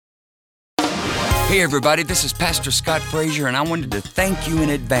Hey everybody, this is Pastor Scott Frazier, and I wanted to thank you in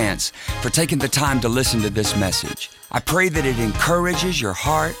advance for taking the time to listen to this message. I pray that it encourages your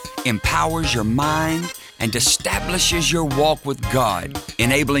heart, empowers your mind, and establishes your walk with God,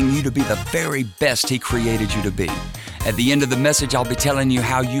 enabling you to be the very best He created you to be. At the end of the message, I'll be telling you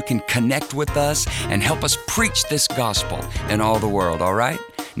how you can connect with us and help us preach this gospel in all the world, all right?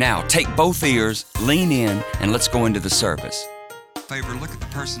 Now, take both ears, lean in, and let's go into the service. Favor, look at the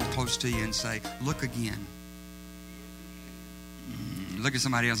person close to you and say, look again. Look at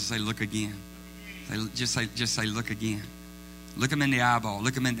somebody else and say, look again. Just say, look again. Look them in the eyeball.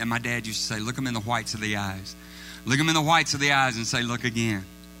 Look them in, and my dad used to say, look them in the whites of the eyes. Look them in the whites of the eyes and say, look again.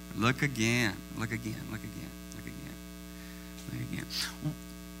 Look again. Look again. Look again. Look again. Look again.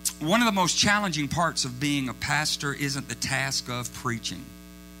 One of the most challenging parts of being a pastor isn't the task of preaching.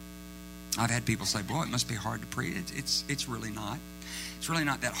 I've had people say, boy, it must be hard to preach. It's really not. It's really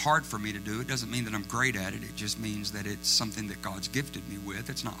not that hard for me to do. It doesn't mean that I'm great at it. It just means that it's something that God's gifted me with.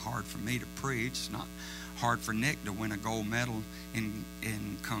 It's not hard for me to preach. It's not hard for Nick to win a gold medal in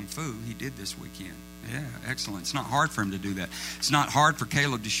Kung Fu. He did this weekend. Yeah, excellent. It's not hard for him to do that. It's not hard for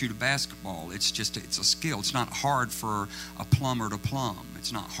Caleb to shoot a basketball. It's a skill. It's not hard for a plumber to plumb.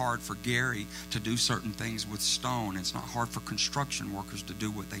 It's not hard for Gary to do certain things with stone. It's not hard for construction workers to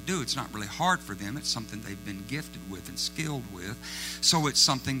do what they do. It's not really hard for them. It's something they've been gifted with and skilled with. So it's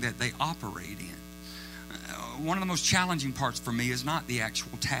something that they operate in. One of the most challenging parts for me is not the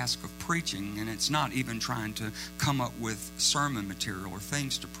actual task of preaching, and it's not even trying to come up with sermon material or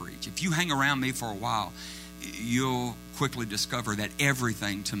things to preach. If you hang around me for a while, you'll quickly discover that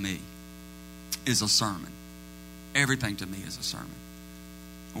everything to me is a sermon. Everything to me is a sermon.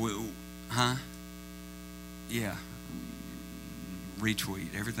 Yeah.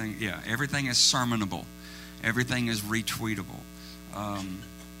 Retweet. Everything is sermonable. Everything is retweetable.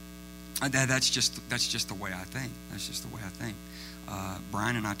 That's just the way I think. That's just the way I think.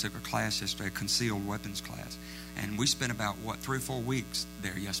 Brian and I took a class yesterday, a concealed weapons class, and we spent about 3 or 4 weeks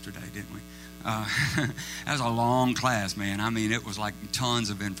there yesterday, didn't we? That was a long class, man. I mean, it was like tons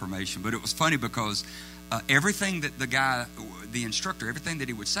of information, but it was funny because everything that the instructor, everything that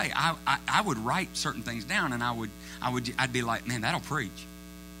he would say, I would write certain things down, and I'd be like, man, that'll preach.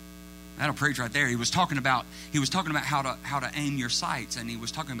 That'll preach right there. He was talking about how to aim your sights, and he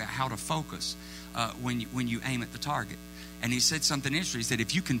was talking about how to focus when you aim at the target. And he said something interesting. He said,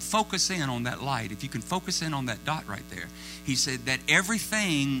 if you can focus in on that light, if you can focus in on that dot right there, he said that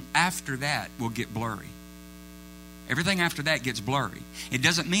everything after that will get blurry. Everything after that gets blurry. It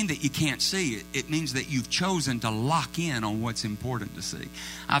doesn't mean that you can't see it. It means that you've chosen to lock in on what's important to see.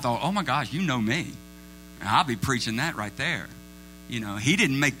 I thought, oh my gosh, you know me. I'll be preaching that right there. You know, he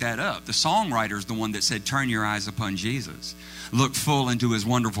didn't make that up. The songwriter's the one that said, turn your eyes upon Jesus. Look full into his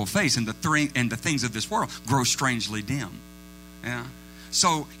wonderful face, and the things of this world grow strangely dim. Yeah.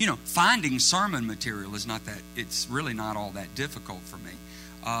 So, finding sermon material is it's really not all that difficult for me.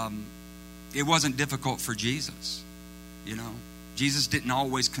 It wasn't difficult for Jesus. Jesus didn't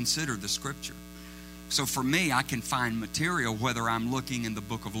always consider the scripture. So for me, I can find material whether I'm looking in the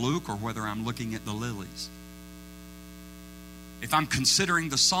book of Luke or whether I'm looking at the lilies. If I'm considering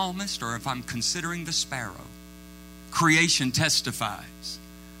the psalmist or if I'm considering the sparrow, creation testifies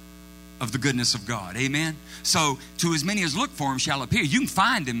of the goodness of God. Amen? So, to as many as look for him shall appear. You can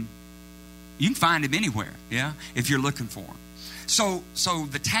find him anywhere, yeah, if you're looking for him. So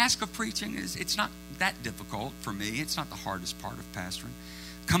the task of preaching it's not that difficult for me. It's not the hardest part of pastoring.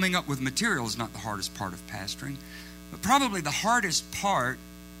 Coming up with material is not the hardest part of pastoring. But probably the hardest part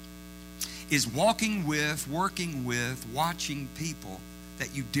is working with, watching people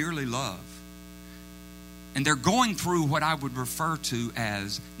that you dearly love. And they're going through what I would refer to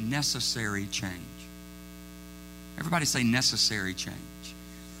as necessary change. Everybody say necessary change.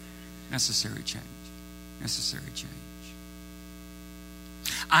 Necessary change. Necessary change.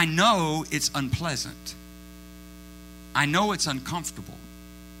 I know it's unpleasant. I know it's uncomfortable.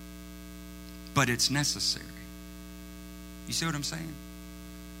 But it's necessary. You see what I'm saying?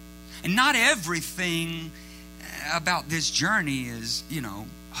 And not everything about this journey is,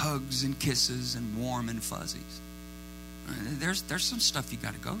 hugs and kisses and warm and fuzzies. There's some stuff you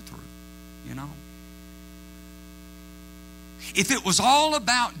got to go through, If it was all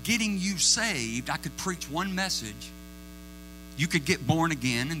about getting you saved, I could preach one message. You could get born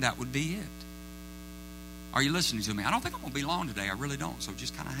again, and that would be it. Are you listening to me? I don't think I'm going to be long today. I really don't. So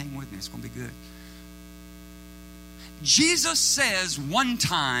just kind of hang with me. It's going to be good. Jesus says one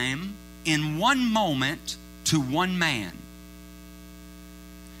time, in one moment, to one man,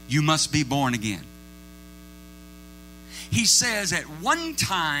 you must be born again. He says at one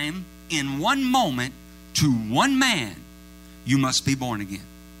time, in one moment to one man, you must be born again.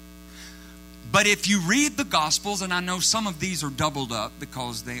 But if you read the Gospels, and I know some of these are doubled up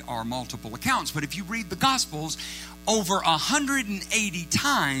because they are multiple accounts, but if you read the Gospels, over 180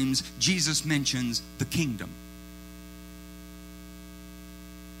 times Jesus mentions the kingdom.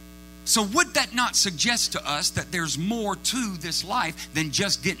 So would that not suggest to us that there's more to this life than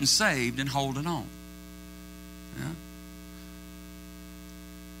just getting saved and holding on? Yeah?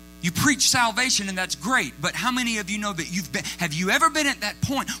 You preach salvation and that's great, but how many of you know that have you ever been at that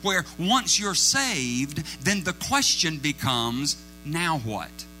point where once you're saved, then the question becomes, now what?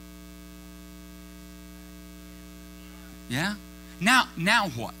 Yeah? Now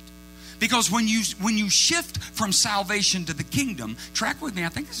what? Because when you shift from salvation to the kingdom, track with me, I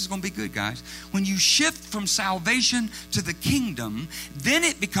think this is going to be good, guys. When you shift from salvation to the kingdom, then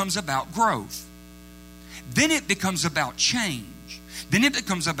it becomes about growth. Then it becomes about change. Then it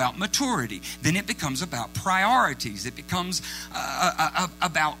becomes about maturity. Then it becomes about priorities. It becomes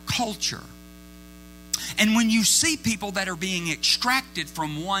about culture. And when you see people that are being extracted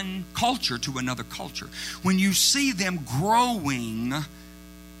from one culture to another culture, when you see them growing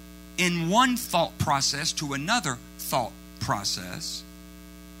in one thought process to another thought process,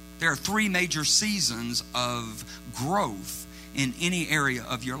 there are 3 major seasons of growth in any area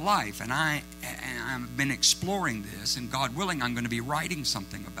of your life. And I've been exploring this, and God willing, I'm going to be writing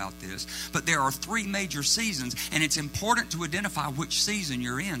something about this. But there are 3 major seasons, and it's important to identify which season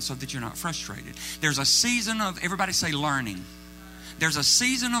you're in so that you're not frustrated. There's a season of, everybody say learning. There's a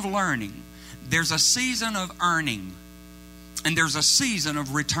season of learning. There's a season of earning. And there's a season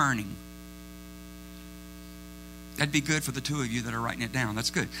of returning. That'd be good for the 2 of you that are writing it down. That's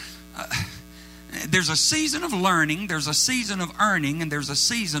good. There's a season of learning, there's a season of earning, and there's a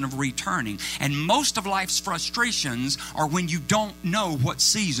season of returning. And most of life's frustrations are when you don't know what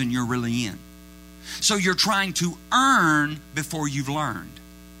season you're really in. So you're trying to earn before you've learned.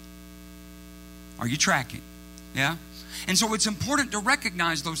 Are you tracking? Yeah? And so it's important to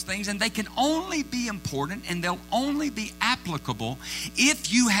recognize those things, and they can only be important and they'll only be applicable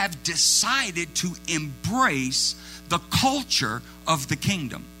if you have decided to embrace the culture of the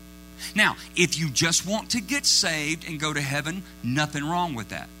kingdom. Now, if you just want to get saved and go to heaven, nothing wrong with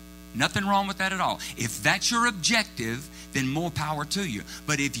that. Nothing wrong with that at all. If that's your objective, then more power to you.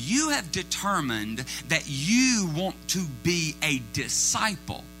 But if you have determined that you want to be a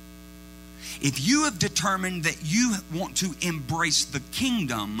disciple, if you have determined that you want to embrace the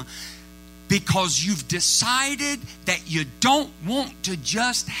kingdom because you've decided that you don't want to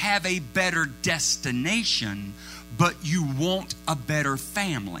just have a better destination, but you want a better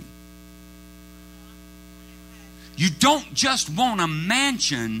family. You don't just want a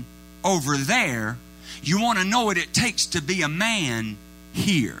mansion over there. You want to know what it takes to be a man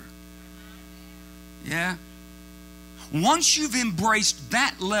here. Yeah? Once you've embraced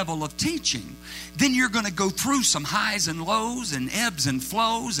that level of teaching, then you're going to go through some highs and lows and ebbs and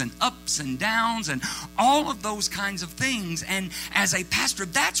flows and ups and downs and all of those kinds of things. And as a pastor,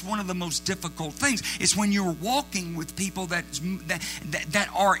 that's one of the most difficult things. It's when you're walking with people that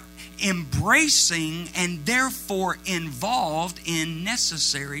are embracing and therefore involved in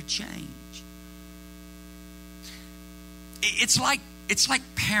necessary change. It's like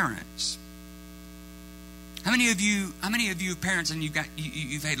parents. How many of you parents, and you've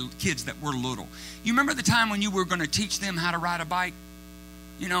had kids that were little? You remember the time when you were going to teach them how to ride a bike?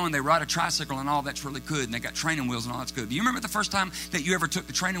 You know, and they ride a tricycle and all that's really good, and they got training wheels and all that's good. Do you remember the first time that you ever took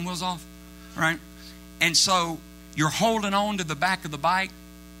the training wheels off? Right? And so you're holding on to the back of the bike,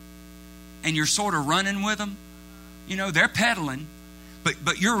 and you're sort of running with them. You know, they're pedaling,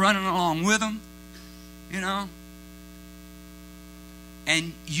 but you're running along with them, you know.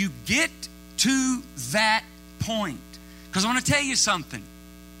 And you get to that point. Because I want to tell you something.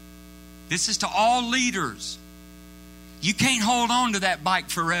 This is to all leaders. You can't hold on to that bike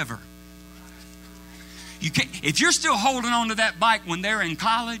forever. You can't. If you're still holding on to that bike when they're in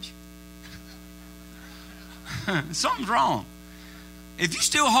college, something's wrong. If you're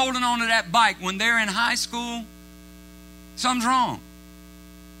still holding on to that bike when they're in high school, something's wrong.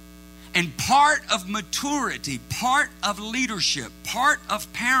 And part of maturity, part of leadership, part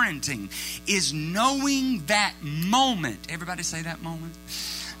of parenting is knowing that moment. Everybody say that moment.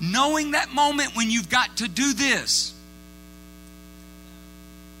 Knowing that moment when you've got to do this.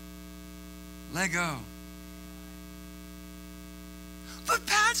 Let go. But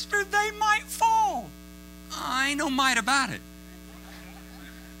Pastor, they might fall. Ain't no might about it.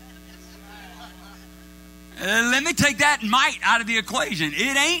 Let me take that might out of the equation.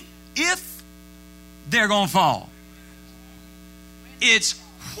 It ain't if they're going to fall. It's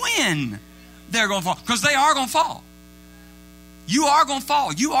when they're going to fall. Because they are going to fall. You are going to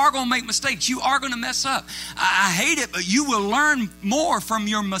fall. You are going to make mistakes. You are going to mess up. I hate it, but you will learn more from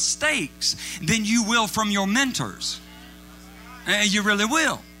your mistakes than you will from your mentors. You really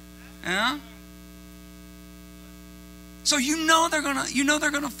will. Yeah? So you know they're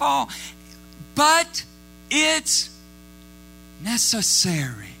gonna fall. But it's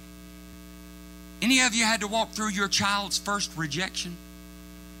necessary. Any of you had to walk through your child's first rejection?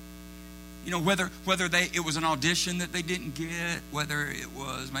 You know, whether it was an audition that they didn't get, whether it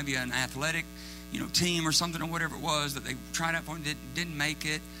was maybe an athletic, team or something or whatever it was that they tried out for and didn't make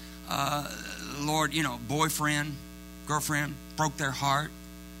it. Lord, boyfriend, girlfriend broke their heart.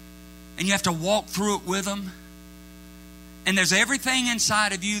 And you have to walk through it with them. And there's everything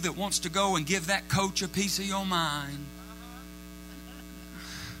inside of you that wants to go and give that coach a piece of your mind.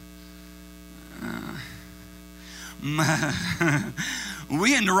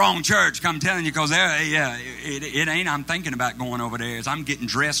 We in the wrong church, I'm telling you, because it ain't I'm thinking about going over there. I'm getting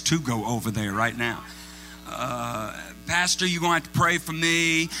dressed to go over there right now. Pastor, you're going to have to pray for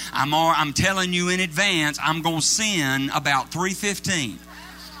me. I'm telling you in advance, I'm going to sin about 3:15.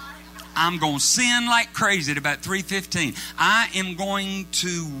 I'm going to sin like crazy at about 3:15. I am going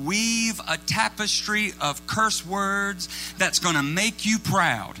to weave a tapestry of curse words that's going to make you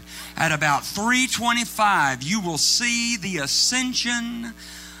proud. At about 3:25, you will see the ascension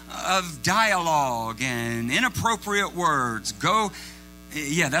of dialogue and inappropriate words.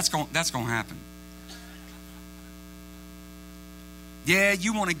 That's going to happen. Yeah,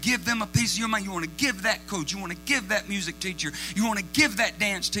 you want to give them a piece of your mind. You want to give that coach. You want to give that music teacher. You want to give that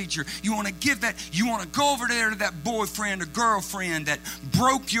dance teacher. You want to go over there to that boyfriend or girlfriend that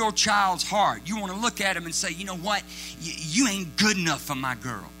broke your child's heart. You want to look at him and say, you know what? You ain't good enough for my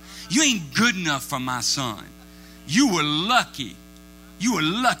girl. You ain't good enough for my son. You were lucky. You were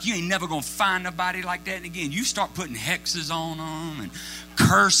lucky. You ain't never going to find nobody like that again. You start putting hexes on them and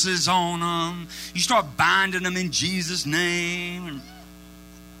curses on them. You start binding them in Jesus' name and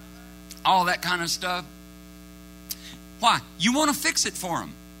all that kind of stuff. Why? You want to fix it for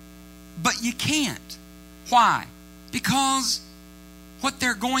them, but you can't. Why? Because what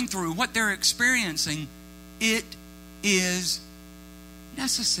they're going through, what they're experiencing, it is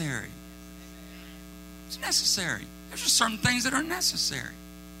necessary. It's necessary. There's just certain things that are necessary,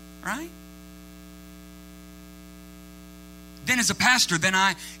 right? Then as a pastor,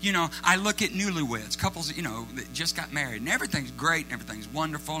 I look at newlyweds, couples, that just got married, and everything's great and everything's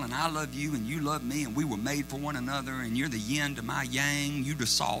wonderful, and I love you and you love me, and we were made for one another, and you're the yin to my yang, you the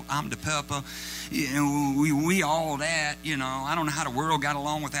salt, I'm the pepper, we all that, I don't know how the world got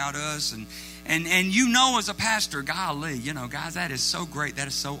along without us, and as a pastor, golly, guys, that is so great, that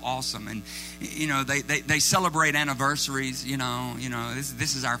is so awesome, and they celebrate anniversaries,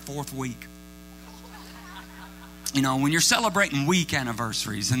 this is our 4th week. When you're celebrating week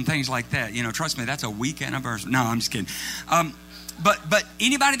anniversaries and things like that, trust me, that's a week anniversary. No, I'm just kidding. But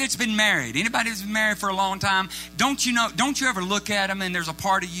anybody that's been married for a long time, don't you ever look at them and there's a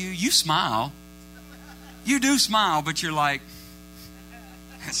part of you smile. You do smile, but you're like,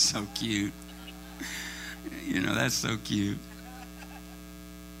 that's so cute. That's so cute.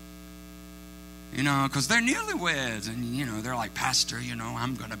 Because they're newlyweds and, they're like, Pastor,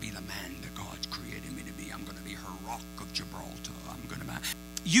 I'm going to be the man that God's created me to be. I'm going to be her rock of Gibraltar. I'm going to be.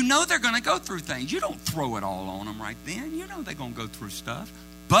 They're going to go through things. You don't throw it all on them right then. They're going to go through stuff.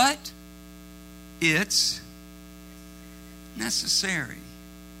 But it's necessary.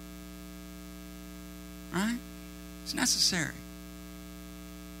 Right? It's necessary.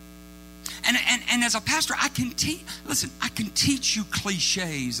 And as a pastor, I can teach you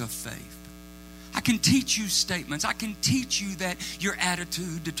cliches of faith. I can teach you statements. I can teach you that your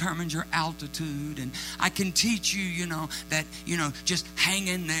attitude determines your altitude. And I can teach you, that, just hang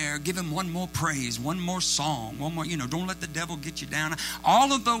in there. Give him one more praise, one more song, one more, don't let the devil get you down.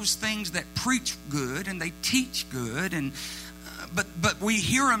 All of those things that preach good and they teach good. And but we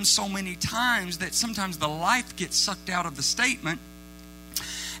hear them so many times that sometimes the life gets sucked out of the statement.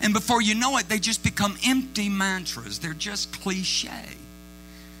 And before you know it, they just become empty mantras. They're just cliche.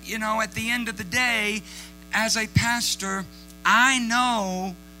 At the end of the day, as a pastor, I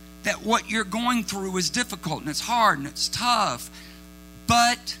know that what you're going through is difficult and it's hard and it's tough,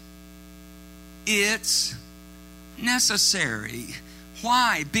 but it's necessary.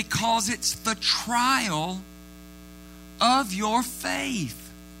 Why? Because it's the trial of your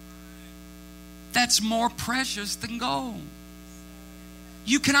faith that's more precious than gold.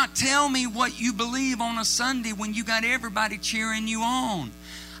 You cannot tell me what you believe on a Sunday when you got everybody cheering you on.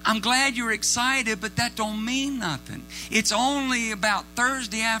 I'm glad you're excited, but that don't mean nothing. It's only about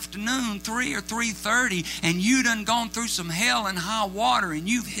Thursday afternoon, 3 or 3:30, and you done gone through some hell and high water, and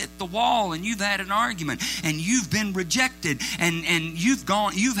you've hit the wall, and you've had an argument, and you've been rejected, and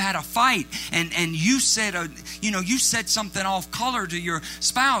you've had a fight, and you said you said something off color to your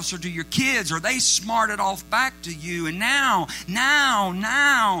spouse or to your kids, or they smarted off back to you, and now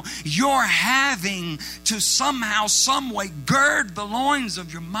you're having to somehow, some way gird the loins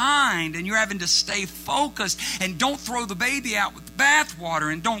of your mind, and you're having to stay focused, and don't throw the baby out with the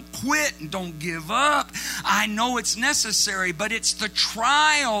bathwater, and don't quit, and don't give up. I know it's necessary, but it's the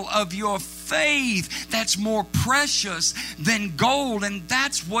trial of your faith that's more precious than gold, and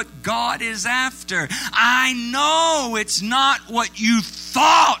that's what God is after. I know it's not what you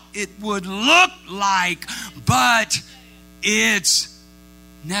thought it would look like, but it's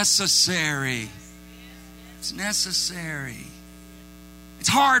necessary. It's necessary. It's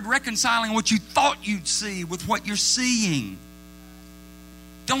hard reconciling what you thought you'd see with what you're seeing.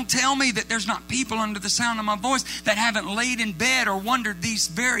 Don't tell me that there's not people under the sound of my voice that haven't laid in bed or wondered these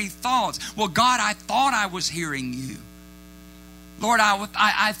very thoughts. Well, God, I thought I was hearing you. Lord,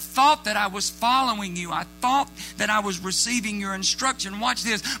 I thought that I was following you. I thought that I was receiving your instruction. Watch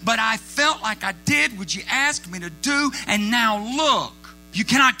this. But I felt like I did what you asked me to do, and now look. You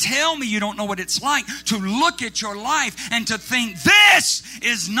cannot tell me you don't know what it's like to look at your life and to think, this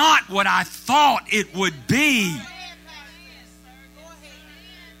is not what I thought it would be.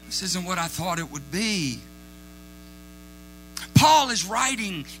 This isn't what I thought it would be. Paul is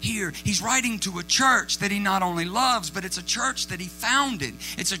writing here. He's writing to a church that he not only loves, but it's a church that he founded.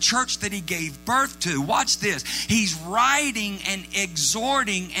 It's a church that he gave birth to. Watch this. He's writing and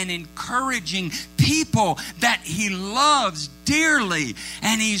exhorting and encouraging people that he loves dearly.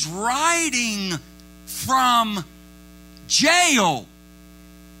 And he's writing from jail.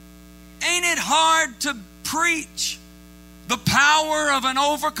 Ain't it hard to preach the power of an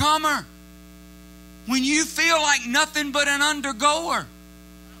overcomer when you feel like nothing but an undergoer?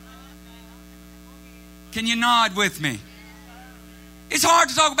 Can you nod with me? It's hard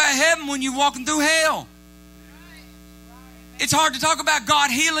to talk about heaven when you're walking through hell. It's hard to talk about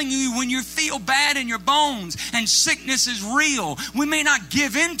God healing you when you feel bad in your bones and sickness is real. We may not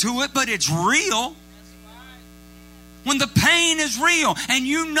give into it, but it's real. When the pain is real and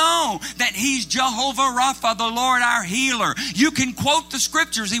you know that He's Jehovah Rapha, the Lord our healer. You can quote the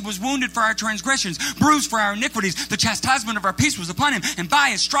scriptures. He was wounded for our transgressions, bruised for our iniquities. The chastisement of our peace was upon Him, and by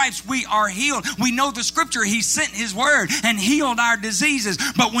His stripes we are healed. We know the scripture. He sent His word and healed our diseases.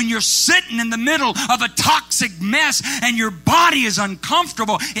 But when you're sitting in the middle of a toxic mess and your body is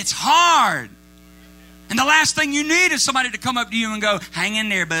uncomfortable, it's hard. And the last thing you need is somebody to come up to you and go, hang in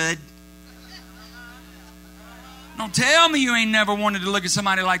there, bud. Don't tell me you ain't never wanted to look at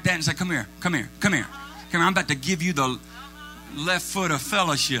somebody like that and say, come here, come here, come here. Come here, I'm about to give you the left foot of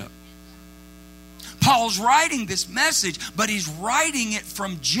fellowship. Paul's writing this message, but he's writing it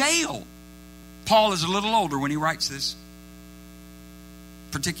from jail. Paul is a little older when he writes this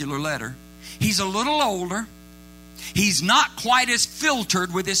particular letter. He's a little older. He's not quite as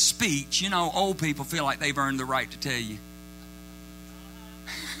filtered with his speech. You know, old people feel like they've earned the right to tell you.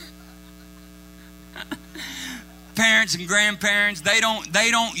 Parents and grandparents, they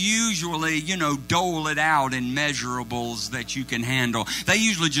don't usually, dole it out in measurables that you can handle. They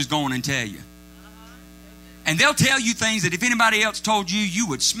usually just go on and tell you. And they'll tell you things that if anybody else told you, you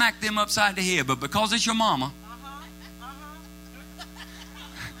would smack them upside the head. But because it's your mama,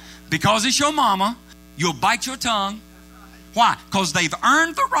 because it's your mama, you'll bite your tongue. Why? Because they've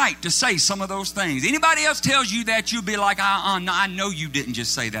earned the right to say some of those things. Anybody else tells you that, you'll be like, I know you didn't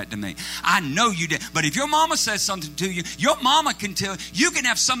just say that to me. I know you did. But if your mama says something to you, your mama can tell. You can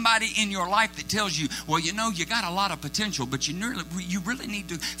have somebody in your life that tells you, well, you got a lot of potential, but you really need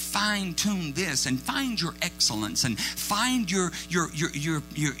to fine tune this and find your excellence and find your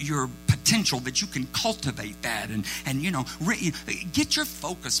potential that you can cultivate that and get your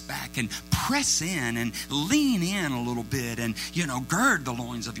focus back and press in and lean in a little bit. And, gird the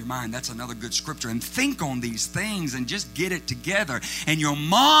loins of your mind. That's another good scripture. And think on these things and just get it together. And your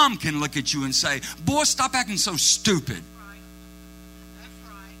mom can look at you and say, boy, stop acting so stupid.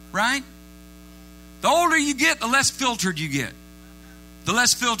 Right? The older you get, the less filtered you get. The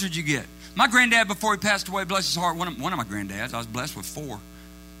less filtered you get. My granddad, before he passed away, bless his heart, one of my granddads, I was blessed with 4.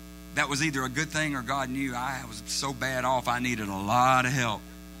 That was either a good thing or God knew I was so bad off I needed a lot of help.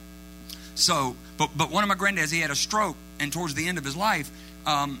 So, but one of my granddads, he had a stroke, and towards the end of his life,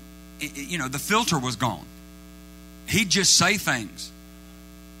 the filter was gone. He'd just say things.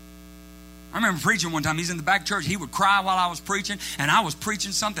 I remember preaching one time. He's in the back church. He would cry while I was preaching, and I was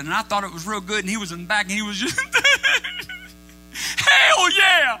preaching something, and I thought it was real good, and he was in the back, and he was just, hell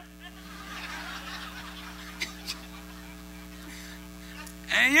yeah!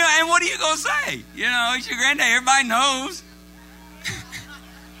 And, and what are you going to say? It's your granddad. Everybody knows.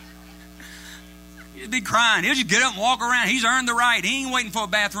 He'd be crying. He'll just get up and walk around. He's earned the right. He ain't waiting for a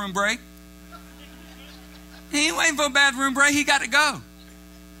bathroom break. He ain't waiting for a bathroom break. He got to go.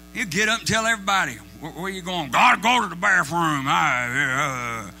 He'll get up and tell everybody, where are you going? Gotta go to the bathroom.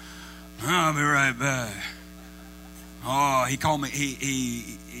 I'll be right back. Oh, he called me,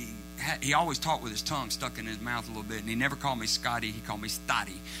 he always talked with his tongue stuck in his mouth a little bit, and he never called me Scotty. He called me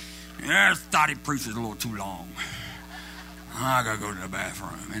Stotty. Yeah, Stotty preaches a little too long. I gotta go to the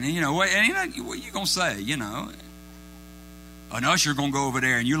bathroom. And what are you gonna say? An usher gonna go over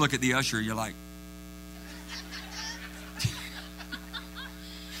there, and you look at the usher, and you're like,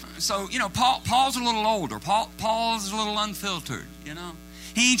 so, Paul's a little older. Paul's a little unfiltered,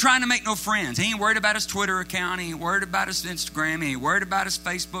 He ain't trying to make no friends. He ain't worried about his Twitter account. He ain't worried about his Instagram. He ain't worried about his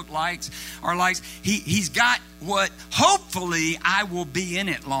Facebook likes. He's got what, hopefully, I will be in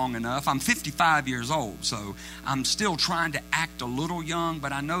it long enough. I'm 55 years old, so I'm still trying to act a little young,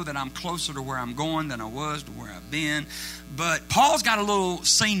 but I know that I'm closer to where I'm going than I was to where I've been. But Paul's got a little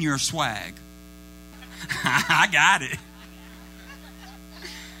senior swag. I got it.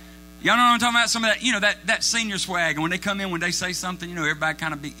 Y'all know what I'm talking about? Some of that, that senior swag. And when they come in, when they say something, everybody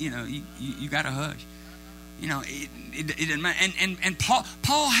kind of you got to hush. It doesn't matter. And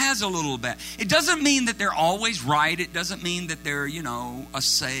Paul has a little bit. It doesn't mean that they're always right. It doesn't mean that they're, a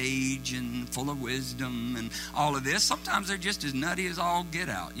sage and full of wisdom and all of this. Sometimes they're just as nutty as all get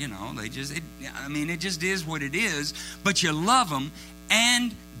out. It just is what it is. But you love them,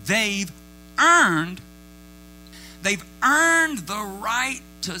 and they've earned the right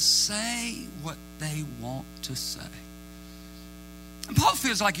to say what they want to say. And Paul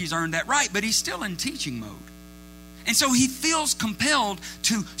feels like he's earned that right, but he's still in teaching mode. And so he feels compelled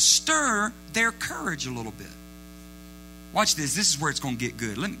to stir their courage a little bit. Watch this. This is where it's going to get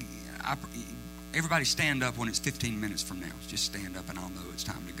good. Everybody stand up when it's 15 minutes from now. Just stand up and I'll know it's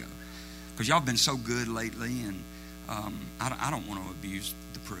time to go. Because y'all have been so good lately, and I don't want to abuse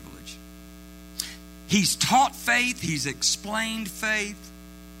the privilege. He's taught faith. He's explained faith.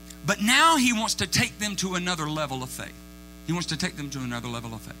 But now he wants to take them to another level of faith. He wants to take them to another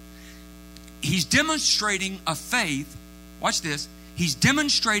level of faith. He's demonstrating a faith. Watch this. He's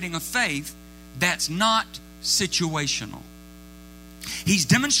demonstrating a faith that's not situational. He's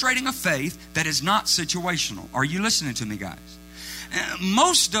demonstrating a faith that is not situational. Are you listening to me, guys?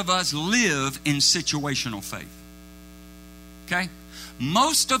 Most of us live in situational faith. Okay?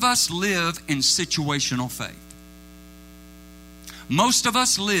 Most of us live in situational faith. Most of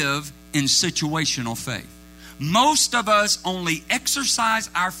us live in situational faith. Most of us only exercise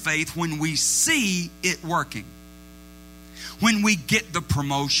our faith when we see it working. When we get the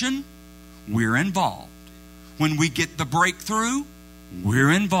promotion, we're involved. When we get the breakthrough,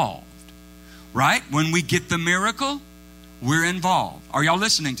 we're involved. Right? When we get the miracle, we're involved. Are y'all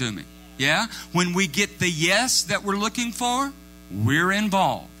listening to me? Yeah? When we get the yes that we're looking for, we're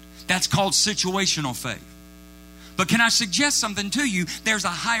involved. That's called situational faith. But can I suggest something to you? There's a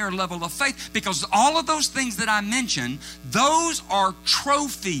higher level of faith, because all of those things that I mentioned, those are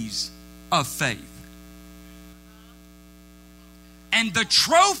trophies of faith. And the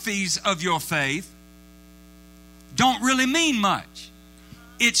trophies of your faith don't really mean much.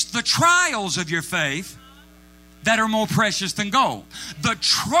 It's the trials of your faith that are more precious than gold. The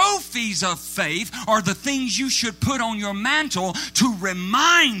trophies of faith are the things you should put on your mantle to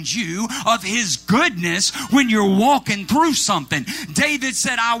remind you of His goodness when you're walking through something. David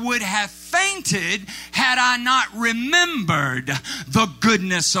said, I would have fainted had I not remembered the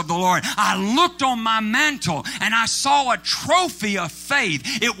goodness of the Lord. I looked on my mantle and I saw a trophy of faith.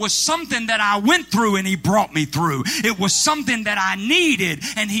 It was something that I went through and He brought me through. It was something that I needed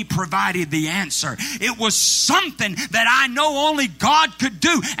and He provided the answer. It was something that I know only God could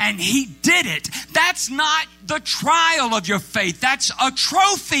do, and He did it. That's not the trial of your faith. That's a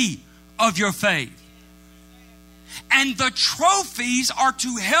trophy of your faith. And the trophies are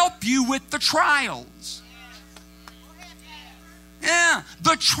to help you with the trials. Yeah,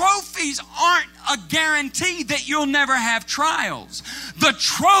 the trophies aren't a guarantee that you'll never have trials. The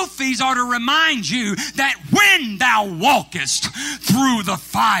trophies are to remind you that when thou walkest through the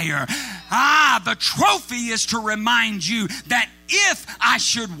fire, the trophy is to remind you that if I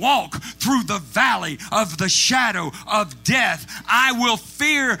should walk through the valley of the shadow of death, I will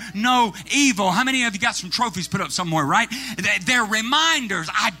fear no evil. How many of you got some trophies put up somewhere, right? They're reminders.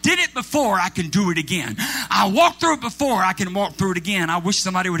 I did it before, I can do it again. I walked through it before, I can walk through it again. I wish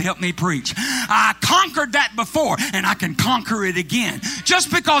somebody would help me preach. I conquered that before, and I can conquer it again.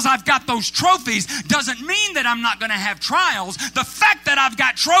 Just because I've got those trophies doesn't mean that I'm not going to have trials. The fact that I've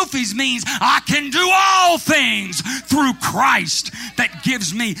got trophies means I can do all things through Christ that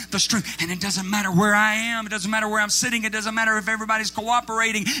gives me the strength. And it doesn't matter where I am. It doesn't matter where I'm sitting. It doesn't matter if everybody's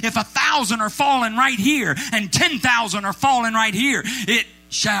cooperating. If 1,000 are falling right here and 10,000 are falling right here, it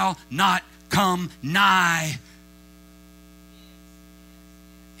shall not come nigh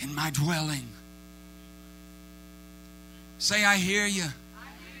in my dwelling. Say, I hear you.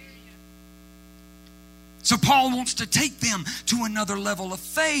 So Paul wants to take them to another level of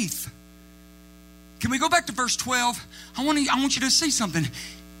faith. Can we go back to verse 12? I want you to see something.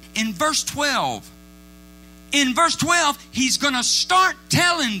 In verse 12, he's going to start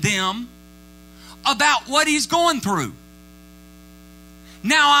telling them about what he's going through.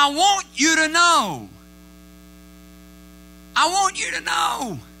 Now, I want you to know.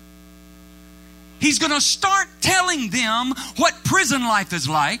 He's going to start telling them what prison life is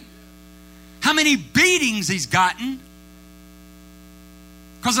like, how many beatings he's gotten.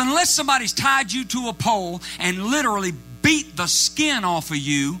 Because unless somebody's tied you to a pole and literally beat the skin off of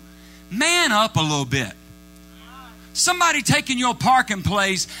you, man up a little bit. Somebody taking your parking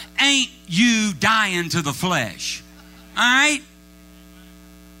place ain't you dying to the flesh. All right?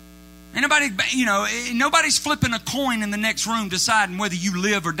 Ain't nobody's flipping a coin in the next room deciding whether you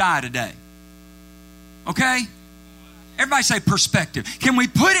live or die today. Okay? Everybody say perspective. Can we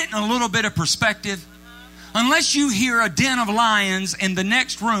put it in a little bit of perspective? Unless you hear a den of lions in the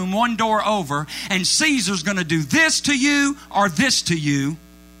next room, one door over, and Caesar's going to do this to you or this to you,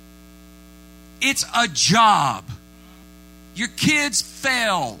 it's a job. Your kids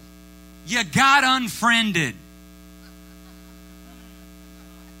fell. You got unfriended.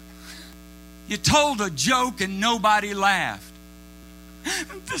 You told a joke and nobody laughed.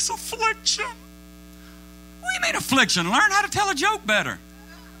 This affliction. What do you mean affliction? Learn how to tell a joke better.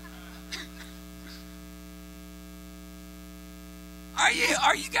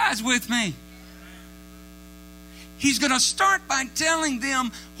 Are you guys with me? He's going to start by telling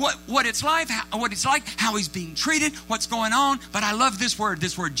them what it's like, how he's being treated, what's going on. But I love this word.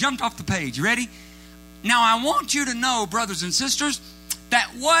 This word jumped off the page. You ready? Now, I want you to know, brothers and sisters,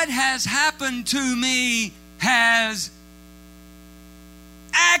 that what has happened to me has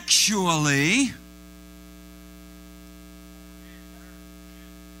actually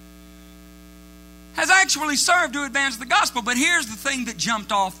served to advance the gospel. But here's the thing that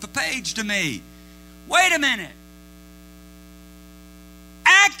jumped off the page to me. Wait a minute.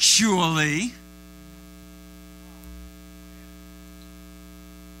 Actually,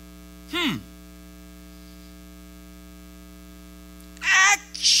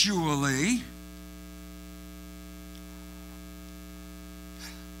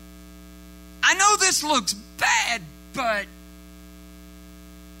 I know this looks bad, but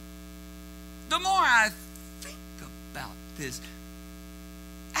the more I think about this,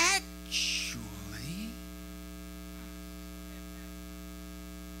 actually,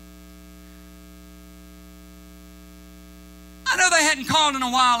 I know they hadn't called in a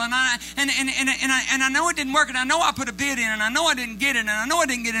while, and I know it didn't work, and I know I put a bid in, and I know I didn't get it, and I know I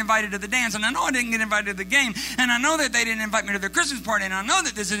didn't get invited to the dance, and I know I didn't get invited to the game, and I know that they didn't invite me to their Christmas party, and I know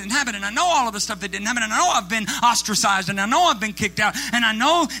that this didn't happen, and I know all of the stuff that didn't happen, and I know I've been ostracized, and I know I've been kicked out, and I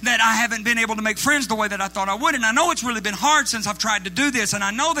know that I haven't been able to make friends the way that I thought I would, and I know it's really been hard since I've tried to do this, and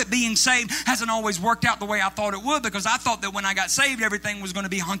I know that being saved hasn't always worked out the way I thought it would, because I thought that when I got saved, everything was going to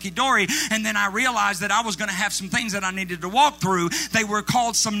be hunky-dory, and then I realized that I was going to have some things that I needed to walk through. They were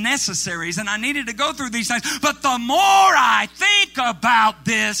called some necessaries, and I needed to go through these things. But the more I think about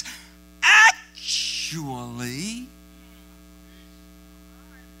this, actually,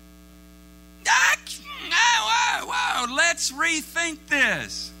 let's rethink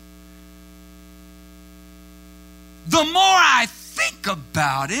this. The more I think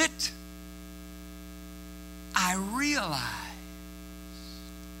about it, I realize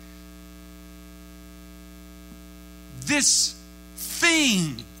this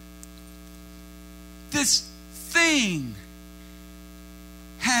thing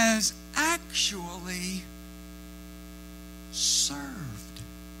has actually served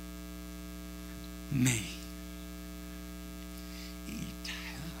me. I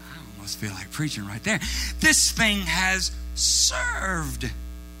almost feel like preaching right there. This thing has served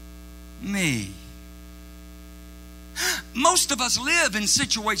me. most of us live in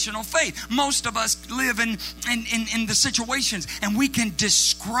situational faith. Most of us live in the situations, and we can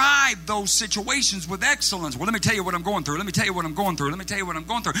describe those situations with excellence. Well, let me tell you what I'm going through. Let me tell you what I'm going through. Let me tell you what I'm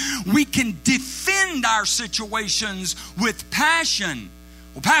going through. We can defend our situations with passion.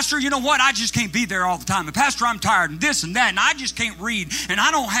 Well, Pastor, you know what? I just can't be there all the time. And Pastor, I'm tired and this and that, and I just can't read, and I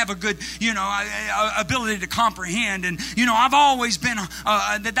don't have a good, ability to comprehend. And, I've always been,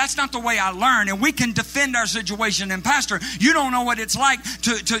 that's not the way I learn. And we can defend our situation. And Pastor, you don't know what it's like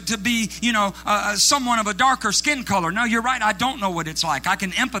to be, someone of a darker skin color. No, you're right. I don't know what it's like. I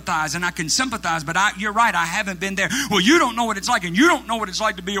can empathize and I can sympathize, but you're right. I haven't been there. Well, you don't know what it's like, and you don't know what it's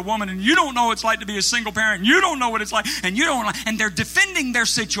like to be a woman, and you don't know what it's like to be a single parent, and you don't know what it's like, and you don't, and they're defending their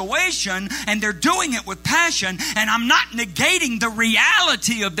situation, and they're doing it with passion. And I'm not negating the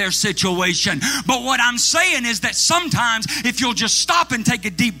reality of their situation, but what I'm saying is that sometimes if you'll just stop and take a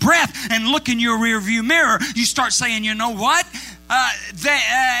deep breath and look in your rearview mirror, you start saying, you know what,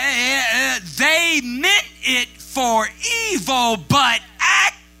 they meant it for evil, but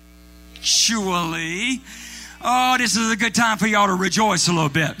actually, oh, this is a good time for y'all to rejoice a little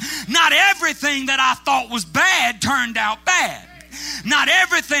bit. Not everything that I thought was bad turned out bad. Not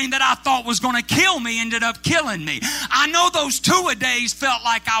everything that I thought was going to kill me ended up killing me. I know those two-a-days felt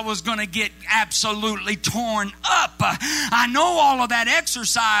like I was going to get absolutely torn up. I know all of that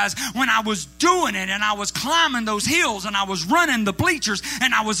exercise when I was doing it, and I was climbing those hills, and I was running the bleachers,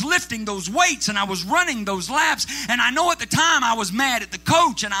 and I was lifting those weights, and I was running those laps. And I know at the time I was mad at the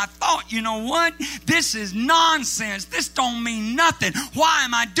coach, and I thought, you know what? This is nonsense. This don't mean nothing. Why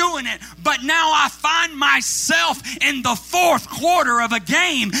am I doing it? But now I find myself in the fourth quarter of a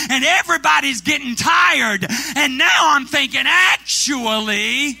game, and everybody's getting tired, and now I'm thinking,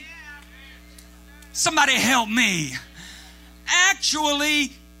 actually, somebody help me,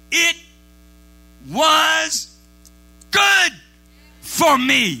 actually it was good for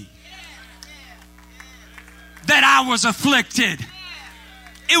me that I was afflicted.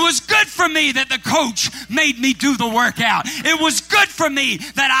 It was good for me that the coach made me do the workout. It was good for me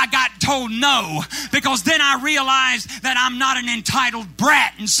that I got told no, because then I realized that I'm not an entitled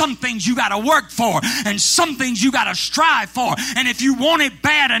brat, and some things you got to work for, and some things you got to strive for. And if you want it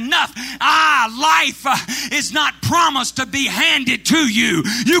bad enough, life is not promised to be handed to you.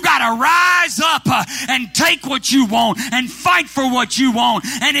 You got to rise up and take what you want and fight for what you want.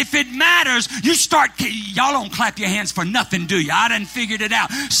 And if it matters, you start. Y'all don't clap your hands for nothing, do you? I done figured it out.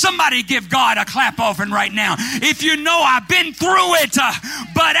 Somebody give God a clap offering right now. If you know I've been through it,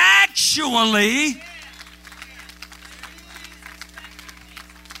 but actually,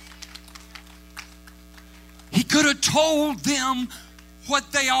 he could have told them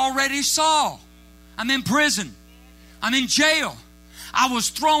what they already saw. I'm in prison. I'm in jail. I was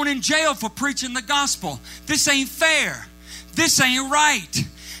thrown in jail for preaching the gospel. This ain't fair. This ain't right.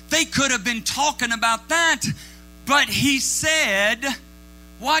 They could have been talking about that, but he said,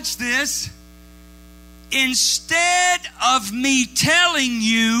 watch this. Instead of me telling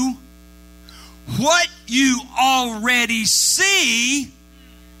you what you already see,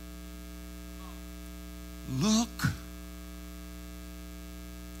 look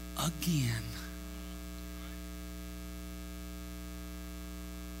again.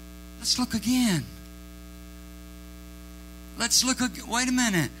 Let's look again. Let's look again. Wait a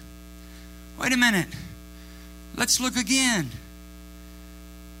minute. Let's look again.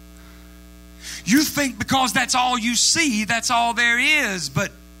 You think because that's all you see, that's all there is,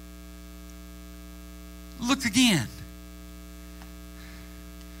 but look again.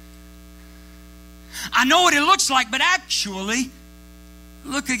 I know what it looks like, but actually,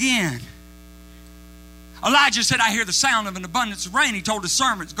 look again. Elijah said, I hear the sound of an abundance of rain. He told his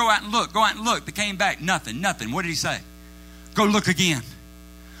servants, go out and look, go out and look. They came back, nothing. What did he say? Go look again.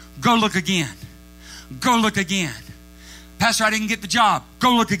 Go look again. Go look again. Pastor, I didn't get the job.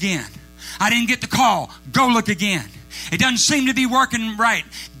 Go look again. I didn't get the call. Go look again. It doesn't seem to be working right.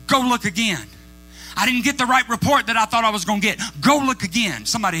 Go look again. I didn't get the right report that I thought I was going to get. Go look again.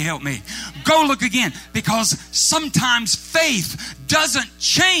 Somebody help me. Go look again. Because sometimes faith doesn't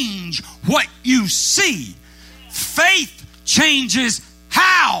change what you see. Faith changes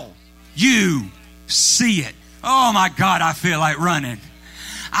how you see it. Oh my God, I feel like running.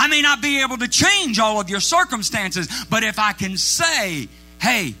 I may not be able to change all of your circumstances, but if I can say,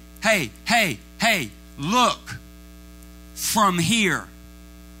 hey, look from here.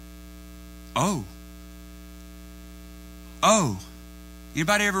 Oh.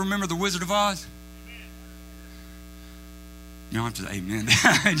 Anybody ever remember The Wizard of Oz? No, I'm just, amen.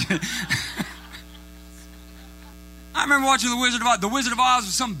 I remember watching The Wizard of Oz. The Wizard of Oz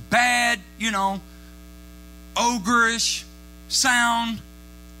was some bad, ogreish sound,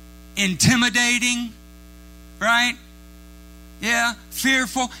 intimidating, right? Yeah,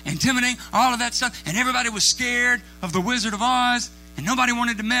 fearful, intimidating, all of that stuff. And everybody was scared of the Wizard of Oz, and nobody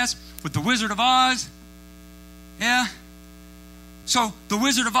wanted to mess with the Wizard of Oz. Yeah. So the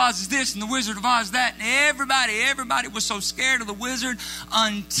Wizard of Oz is this and the Wizard of Oz is that. And everybody was so scared of the wizard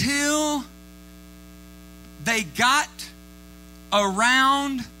until they got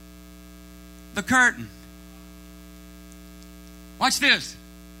around the curtain. Watch this.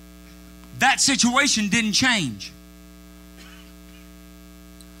 That situation didn't change.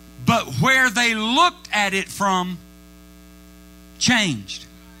 But where they looked at it from changed.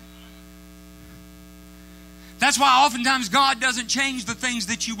 That's why oftentimes God doesn't change the things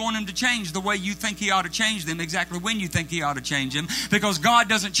that you want Him to change the way you think He ought to change them, exactly when you think He ought to change them, because God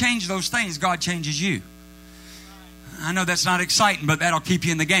doesn't change those things. God changes you. I know that's not exciting, but that'll keep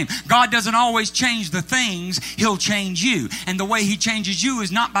you in the game. God doesn't always change the things. He'll change you. And the way He changes you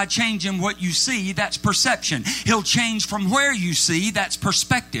is not by changing what you see. That's perception. He'll change from where you see. That's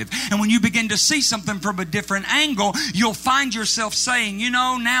perspective. And when you begin to see something from a different angle, you'll find yourself saying, you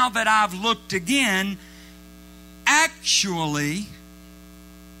know, now that I've looked again, Actually,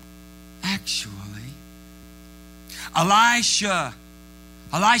 Elisha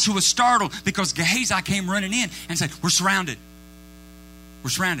was startled because Gehazi came running in and said, we're surrounded. We're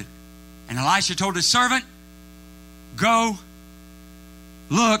surrounded. And Elisha told his servant, go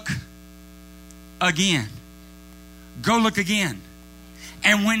look again. Go look again.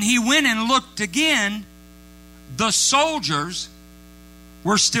 And when he went and looked again, the soldiers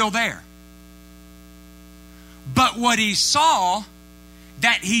were still there. But what he saw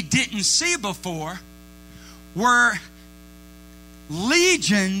that he didn't see before were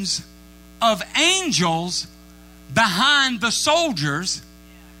legions of angels behind the soldiers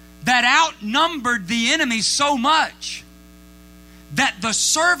that outnumbered the enemy so much that the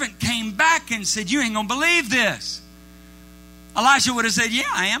servant came back and said, you ain't going to believe this. Elisha would have said, yeah,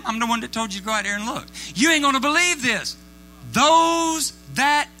 I am. I'm the one that told you to go out there and look. You ain't going to believe this. Those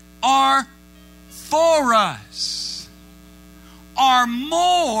that are for us are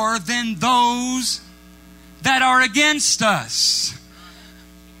more than those that are against us.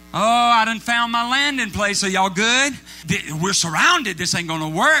 Oh, I done found my landing place. Are y'all good? We're surrounded. This ain't going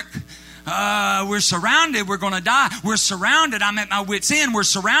to work. We're surrounded. We're going to die. We're surrounded. I'm at my wit's end. We're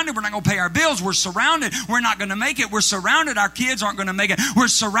surrounded. We're not going to pay our bills. We're surrounded. We're not going to make it. We're surrounded. Our kids aren't going to make it. We're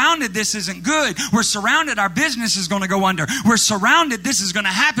surrounded. This isn't good. We're surrounded. Our business is going to go under. We're surrounded. This is going to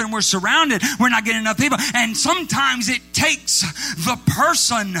happen. We're surrounded. We're not getting enough people. And sometimes it takes the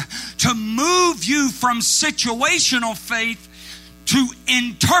person to move you from situational faith to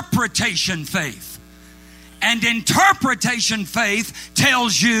interpretation faith. And interpretation faith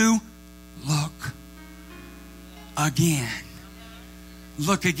tells you, look again.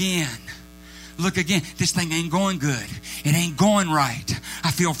 Look again. Look again. This thing ain't going good. It ain't going right. I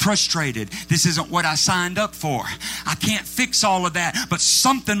feel frustrated. This isn't what I signed up for. I can't fix all of that. But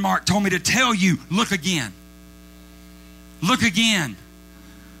something Mark told me to tell you, look again. Look again.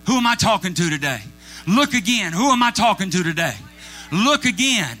 Who am I talking to today? Look again. Who am I talking to today? Look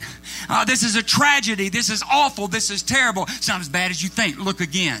again. This is a tragedy. This is awful. This is terrible. It's not as bad as you think. Look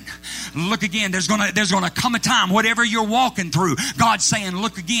again. Look again. There's gonna come a time, whatever you're walking through, God's saying,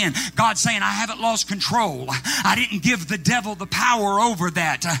 look again. God's saying, I haven't lost control. I didn't give the devil the power over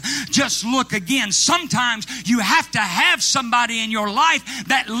that. Just look again. Sometimes you have to have somebody in your life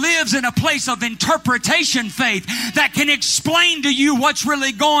that lives in a place of interpretation faith that can explain to you what's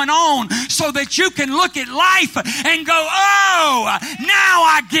really going on so that you can look at life and go, oh, now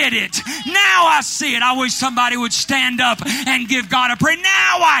I get it. Now I see it. I wish somebody would stand up and give God a praise.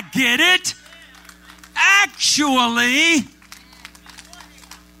 Now I get it. Actually,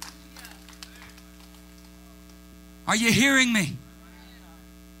 are you hearing me?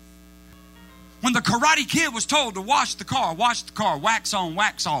 When the Karate Kid was told to wash the car, wax on,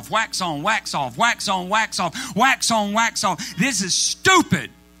 wax off, wax on, wax off, wax on, wax off, wax on, wax off. This is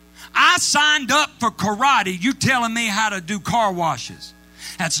stupid. I signed up for karate. You telling me how to do car washes.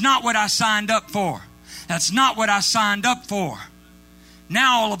 That's not what I signed up for. That's not what I signed up for.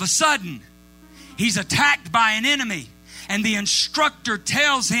 Now all of a sudden, he's attacked by an enemy, and the instructor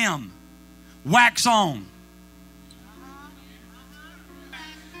tells him, wax on.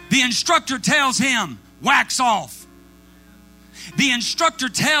 The instructor tells him, wax off. The instructor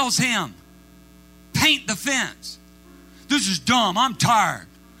tells him, paint the fence. This is dumb. I'm tired.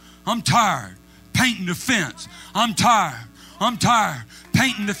 I'm tired. Painting the fence. I'm tired. I'm tired.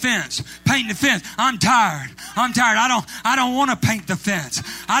 painting the fence. Painting the fence. I'm tired. I don't want to paint the fence.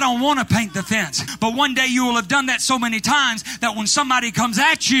 I don't want to paint the fence. But one day you will have done that so many times that when somebody comes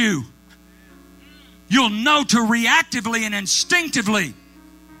at you, you'll know to reactively and instinctively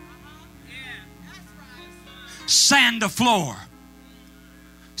sand the floor.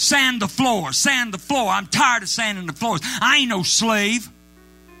 Sand the floor. Sand the floor. I'm tired of sanding the floors. I ain't no slave.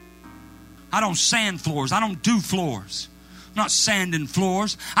 I don't sand floors. I don't do floors. I'm not sanding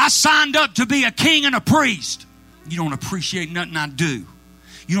floors. I signed up to be a king and a priest. You don't appreciate nothing I do.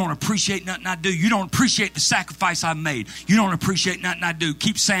 You don't appreciate nothing I do. You don't appreciate the sacrifice I made. You don't appreciate nothing I do.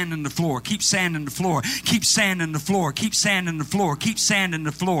 Keep sanding the floor. Keep sanding the floor. Keep sanding the floor. Keep sanding the floor. Keep sanding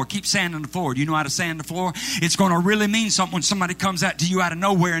the floor. Keep sanding the floor. Do you know how to sand the floor? It's going to really mean something when somebody comes out to you out of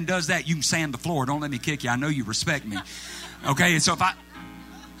nowhere and does that. You can sand the floor. Don't let me kick you. I know you respect me. Okay, so if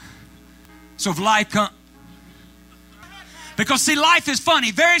life comes... Because, see, life is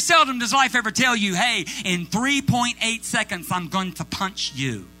funny. Very seldom does life ever tell you, hey, in 3.8 seconds, I'm going to punch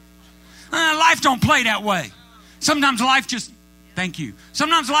you. Life don't play that way. Sometimes life just, thank you.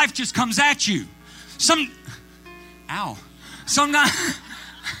 Sometimes life just comes at you. Sometimes,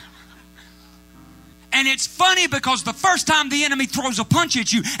 and it's funny because the first time the enemy throws a punch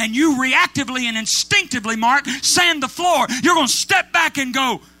at you and you reactively and instinctively, Mark, sand the floor, you're going to step back and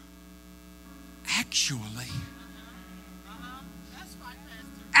go,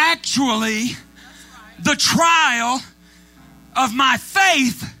 Actually, the trial of my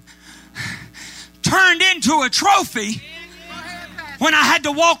faith turned into a trophy when I had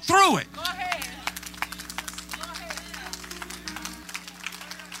to walk through it.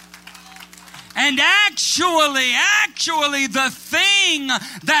 And actually, the thing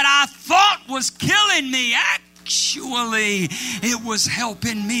that I thought was killing me, actually, it was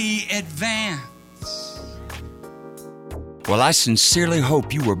helping me advance. Well, I sincerely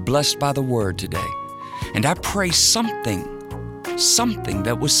hope you were blessed by the word today. And I pray something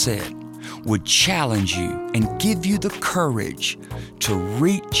that was said would challenge you and give you the courage to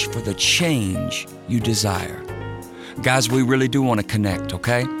reach for the change you desire. Guys, we really do want to connect,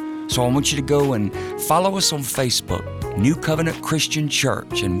 okay? So I want you to go and follow us on Facebook, New Covenant Christian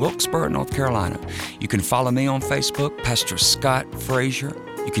Church in Wilkesboro, North Carolina. You can follow me on Facebook, Pastor Scott Frazier.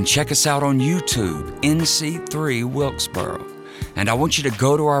 You can check us out on YouTube, NC3 Wilkesboro. And I want you to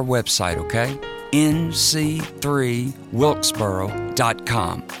go to our website, okay?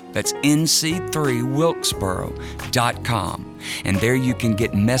 NC3Wilkesboro.com. That's NC3Wilkesboro.com. And there you can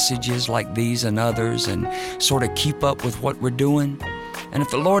get messages like these and others and sort of keep up with what we're doing. And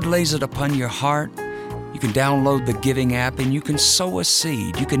if the Lord lays it upon your heart, you can download the giving app and you can sow a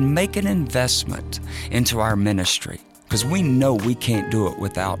seed. You can make an investment into our ministry. Because we know we can't do it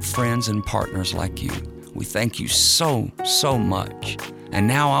without friends and partners like you. We thank you so much. And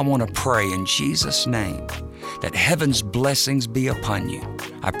now I want to pray in Jesus' name that heaven's blessings be upon you.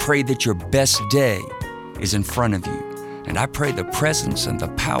 I pray that your best day is in front of you. And I pray the presence and the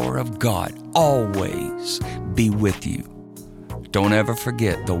power of God always be with you. Don't ever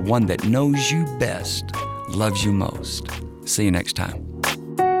forget the one that knows you best loves you most. See you next time.